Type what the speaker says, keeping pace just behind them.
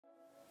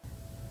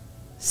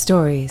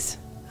Stories.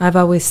 I've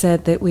always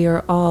said that we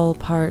are all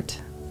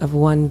part of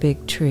one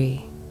big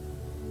tree,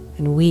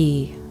 and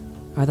we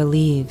are the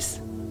leaves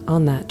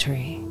on that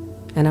tree,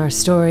 and our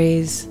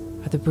stories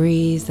are the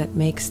breeze that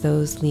makes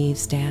those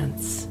leaves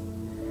dance.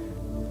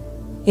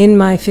 In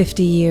my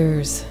 50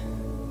 years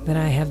that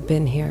I have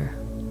been here,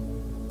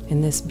 in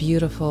this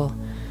beautiful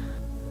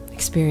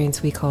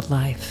experience we called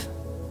life,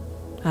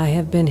 I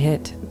have been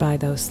hit by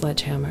those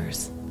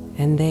sledgehammers,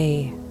 and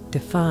they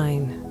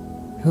define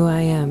who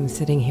I am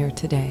sitting here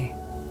today.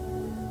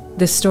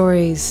 The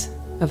stories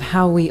of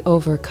how we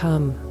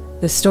overcome,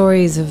 the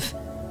stories of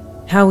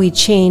how we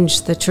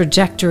change the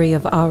trajectory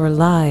of our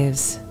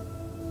lives,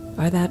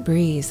 are that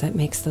breeze that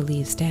makes the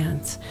leaves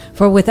dance.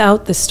 For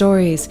without the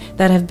stories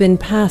that have been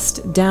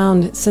passed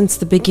down since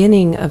the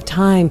beginning of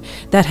time,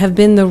 that have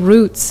been the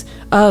roots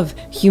of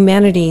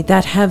humanity,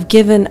 that have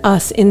given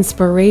us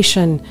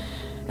inspiration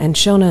and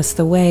shown us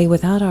the way,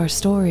 without our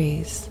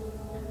stories,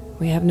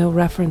 we have no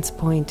reference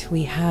point.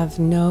 We have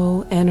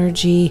no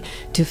energy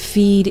to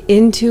feed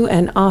into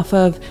and off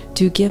of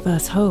to give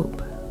us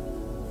hope.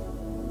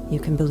 You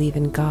can believe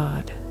in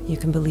God. You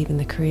can believe in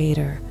the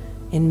Creator,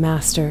 in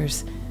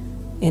masters,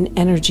 in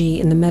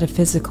energy, in the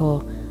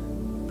metaphysical.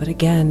 But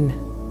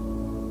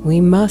again,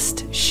 we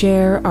must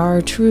share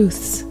our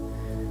truths.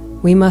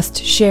 We must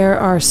share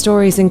our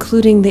stories,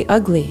 including the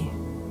ugly.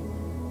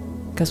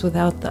 Because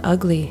without the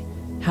ugly,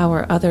 how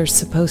are others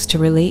supposed to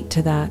relate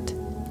to that?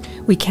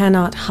 We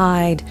cannot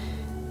hide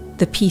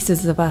the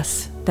pieces of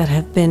us that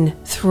have been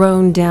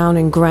thrown down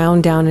and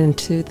ground down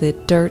into the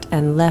dirt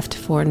and left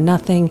for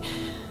nothing,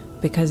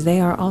 because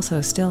they are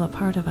also still a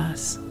part of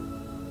us.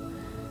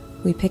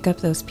 We pick up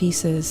those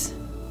pieces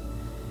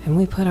and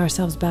we put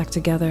ourselves back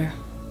together,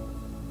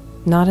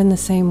 not in the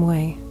same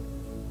way,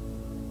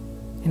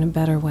 in a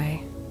better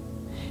way.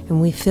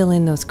 And we fill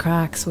in those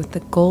cracks with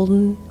the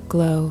golden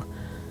glow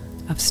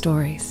of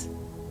stories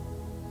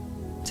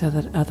so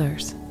that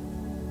others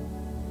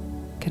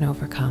can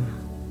overcome.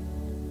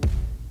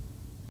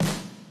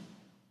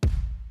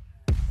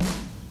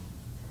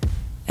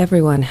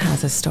 Everyone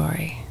has a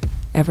story.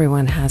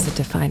 Everyone has a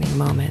defining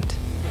moment.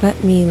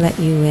 Let me let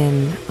you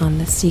in on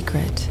the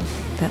secret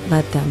that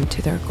led them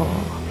to their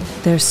goal.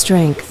 Their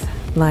strength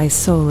lies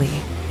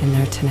solely in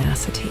their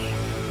tenacity.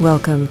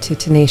 Welcome to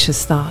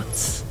Tenacious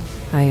Thoughts.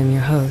 I am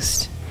your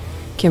host,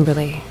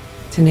 Kimberly,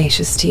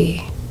 Tenacious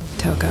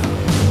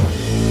Tocco.